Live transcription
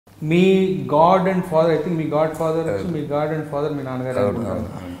Me God and father, I think me God father me God and father మీ నాన్నగారు అనుకుంటారు.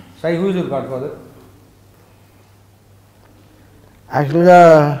 Sai, who is your God father? యాక్చువల్గా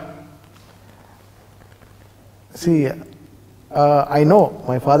see I know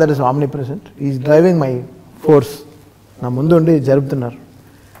my father is omnipresent. He is driving my force. నా ముందు ఉండి జరుపుతున్నారు.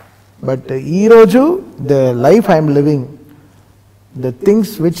 But ఈరోజు the life I'm living, the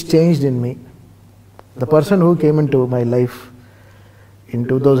things which changed in me, the person who came in to my life in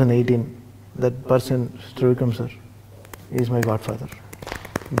 2018, that person, Trivikram sir, is my godfather.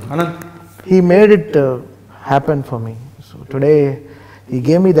 He made it happen for me. So today, he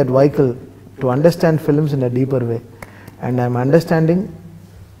gave me that vehicle to understand films in a deeper way. And I am understanding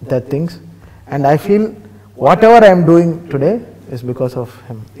that things. And I feel whatever I am doing today is because of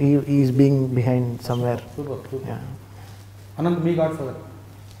him. He is being behind somewhere. Super. Yeah. Anand, me godfather?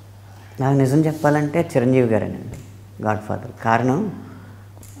 నాకు నిజం చెప్పాలంటే Chiranjeevi గారేనండి God father. కారణం,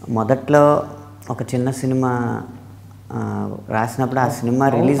 మొదట్లో ఒక చిన్న cinema రాసినప్పుడు ఆ cinema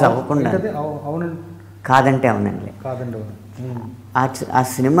release అవ్వకుండా, కాదంటే అవునండి, ఆ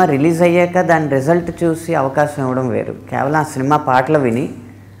సినిమా రిలీజ్ అయ్యాక దాని రిజల్ట్ చూసి అవకాశం ఇవ్వడం వేరు. కేవలం ఆ సినిమా పాటలు విని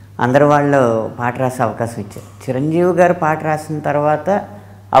అందరు వాళ్ళు పాట రాసే అవకాశం ఇచ్చారు. చిరంజీవి గారు పాట రాసిన తర్వాత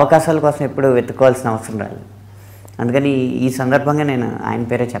అవకాశాల కోసం ఎప్పుడు వెతుక్కోవాల్సిన అవసరం రాలేదు. అందుకని ఈ సందర్భంగా నేను ఆయన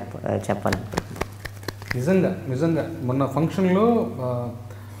పేరే చెప్పాలనుకుంటున్నాను. నిజంగా మొన్న ఫంక్షన్లో,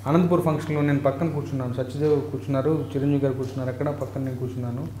 అనంతపూర్ ఫంక్షన్లో నేను పక్కన కూర్చున్నాను, సత్యదేవ్ కూర్చున్నారు, చిరంజీవి గారు కూర్చున్నారు, అక్కడ పక్కన నేను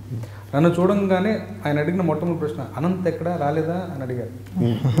కూర్చున్నాను. నన్ను చూడంగానే ఆయన అడిగిన మొట్టమొదటి ప్రశ్న, అనంత్ ఎక్కడా రాలేదా అని అడిగారు.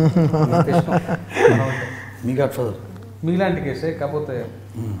 మీ గాడ్ ఫాదర్ మీలాంటి కేసే, కాకపోతే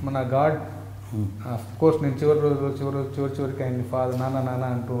మన గాడ్ ఆఫ్ కోర్స్ నేను చివరికి ఆయన్ని ఫాదర్ నాన్న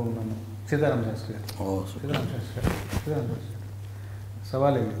అంటూ ఉన్నాను. సీతారాం శాస్త్రి గారు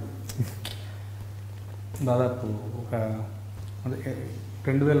సవాలే దాదాపు ఒక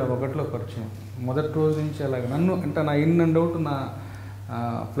 2001లో పరిచయం. మొదటి రోజు నుంచి అలాగే నన్ను అంటే నా ఇన్ అండ్ అవుట్, నా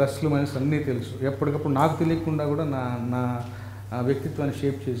ప్లస్లు మైనస్ అన్నీ తెలుసు. ఎప్పటికప్పుడు నాకు తెలియకుండా కూడా నా వ్యక్తిత్వాన్ని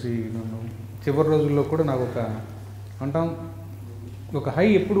షేప్ చేసి నన్ను చివరి రోజుల్లో కూడా నాకు ఒక హై,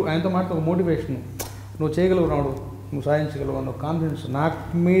 ఎప్పుడు ఆయనతో మాట్లాడు ఒక మోటివేషన్, నువ్వు చేయగలవు రావుడు, నువ్వు సాధించగలవు అన్న కాన్ఫిడెన్స్,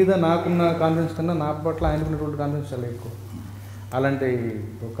 నాకున్న కాన్ఫిడెన్స్ కన్నా నా పట్ల ఆయనకున్నటువంటి కాన్ఫిడెన్స్ చాలా ఎక్కువ. అలాంటి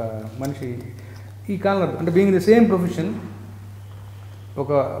ఒక మనిషి ఈ కాలంలో అంటే బీయింగ్ ది సేమ్ ప్రొఫెషన్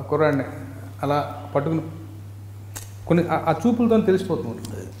ఒక కుర్రాడిని అలా పట్టుకుని కొన్ని ఆ చూపులతో తెలిసిపోతుంది.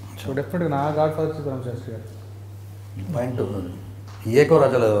 సో డెఫినెట్గా నా గాడ్ ఫాదర్ సీతారాం శాస్త్రి గారు. పాయింట్ ఏకో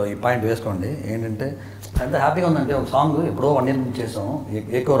రాజాలో ఈ పాయింట్ వేసుకోండి. ఏంటంటే ఎంత హ్యాపీగా ఉందంటే, ఒక సాంగ్ ఎప్పుడో 1 year నుంచి చేసాం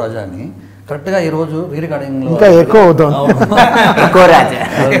ఏకో రాజా అని, కరెక్ట్గా ఈరోజు రీరికార్డింగ్లో ఇంకా ఎక్కువ అవుతుంది.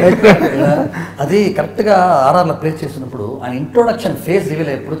 అది కరెక్ట్గా ఆర్ఆర్లో ప్లేస్ చేసినప్పుడు ఆయన ఇంట్రొడక్షన్ ఫేస్ రివీల్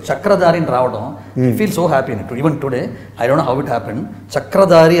అయ్యేప్పుడు చక్రధారిని రావడం, feel so happy. Even today I don't know how it happen.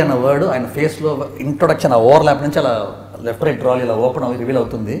 Chakradhari అన్న వర్డ్ ఆయన ఫేస్లో ఇంట్రొడక్షన్, ఆ ఓవర్ ల్యాప్ నుంచి అలా లెఫ్ట్ రైట్ ట్రాలీ ఇలా ఓపెన్ అవి రివీల్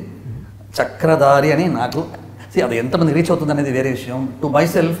అవుతుంది. చక్రధారి అని నాకు అది ఎంతమంది రీచ్ అవుతుంది అనేది వేరే విషయం. To my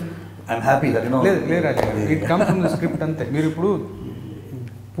self I'm happy that you know. It comes from the script అంతే. మీరు ఇప్పుడు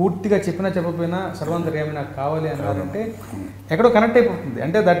పూర్తిగా చెప్పకపోయినా సర్వాంతర్యామి నాకు కావాలి అన్నారంటే ఎక్కడో కనెక్ట్ అయిపోతుంది.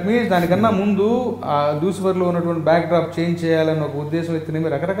 అంటే దట్ మీన్స్ దానికన్నా ముందు ఆ లూసిఫర్లో ఉన్నటువంటి బ్యాక్ డ్రాప్ చేంజ్ చేయాలన్న ఒక ఉద్దేశం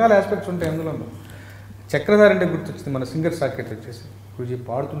ఎత్తినవి రకరకాల ఆస్పెక్ట్స్ ఉంటాయి అందులో. చక్రధారి అంటే గుర్తొచ్చింది మన సింగర్ సాకెట్ వచ్చేసి, గురించి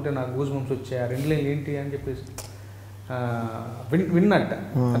పాడుతుంటే నాకు గూజ్ బంప్స్ వచ్చాయి, ఆ 2 లైన్లు ఏంటి అని చెప్పేసి విన్నట్ట,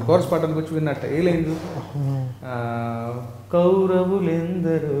 కోరస్ పాడడానికి వచ్చి విన్నట్ట. ఏ లైన్,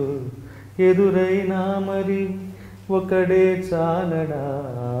 కౌరవులెందరూ ఎదురైనా మరి ఒకడే చాలడా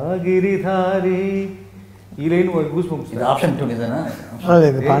గిరిధారి, ఈ లైన్ గూస్ బంప్స్. ఆప్షన్ 2 నిజనా?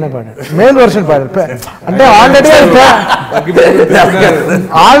 పాడే మెయిన్ వర్షన్ పాడారు. అంటే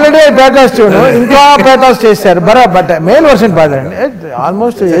ఆల్రెడీ పేటాస్ ట్యూన్ ఇంకా పేటాస్ చేశారు బట్ మెయిన్ వర్షన్ పాడారు.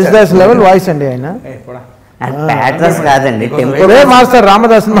 ఆల్మోస్ట్ ఎస్ లెవెల్ వాయిస్ అండి ఆయన. ప్యాట్రస్ కాదండి, టెంపో మాస్టర్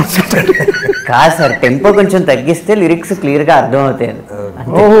రామదాస్ కాదు సార్, టెంపో కొంచెం తగ్గిస్తే లిరిక్స్ క్లియర్ గా అర్థం అవుతాయి.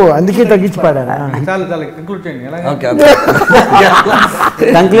 ఓహో, అందుకే తగ్గించి పాడారా?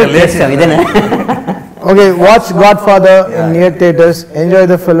 కంక్లూడ్ చేస్తాం ఇదేనా? Okay, watch Godfather in near theaters. Enjoy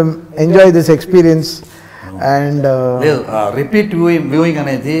the film. Enjoy this experience. And repeat viewing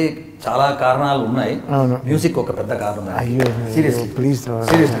అనేది చాలా కారణాలు ఉన్నాయి. మ్యూజిక్ ఒక పెద్ద కారణం.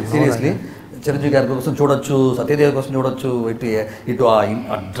 సీరియస్లీ చిరంజీవి గారి కోసం చూడొచ్చు, సత్యదేవ్ కోసం చూడొచ్చు, ఇటు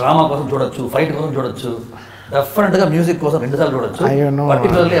డ్రామా కోసం చూడొచ్చు, ఫైట్ కోసం చూడొచ్చు, డెఫినెట్గా మ్యూజిక్ కోసం 2 సార్లు చూడొచ్చు.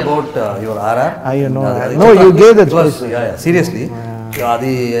 Particularly about your RR. Seriously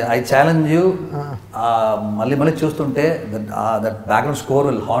అది ఐ ఛాలెంజ్ యూ. మళ్ళీ చూస్తుంటే that background score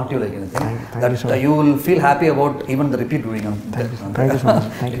will haunt you like anything. That you will feel happy about even the repeat doing.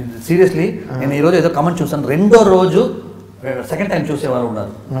 Seriously నేను ఈరోజు ఏదో కమెంట్ చూసాను, 2వ రోజు సెకండ్ టైం చూసేవారు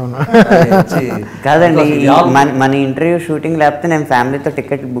ఉన్నారు. కాదండి, మన ఇంటర్వ్యూ షూటింగ్ లేకపోతే నేను ఫ్యామిలీతో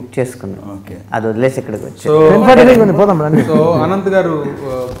టికెట్ బుక్ చేసుకున్నాను. అది వదిలేసి ఇక్కడికి వచ్చి. సో అనంత్ గారు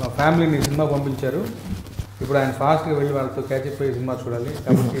ఫ్యామిలీని సినిమా పంపించారు. ఇప్పుడు ఆయన ఫాస్ట్గా వెళ్ళి వాళ్ళతో క్యాచప్ అయ్యి సినిమా చూడాలి.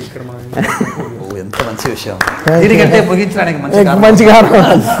 కాబట్టి ఇక్కడ మనం ఎంత మంచి విషయం, దీనికంటే ముగించడానికి మంచి మంచిగా.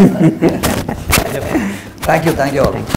 Thank you.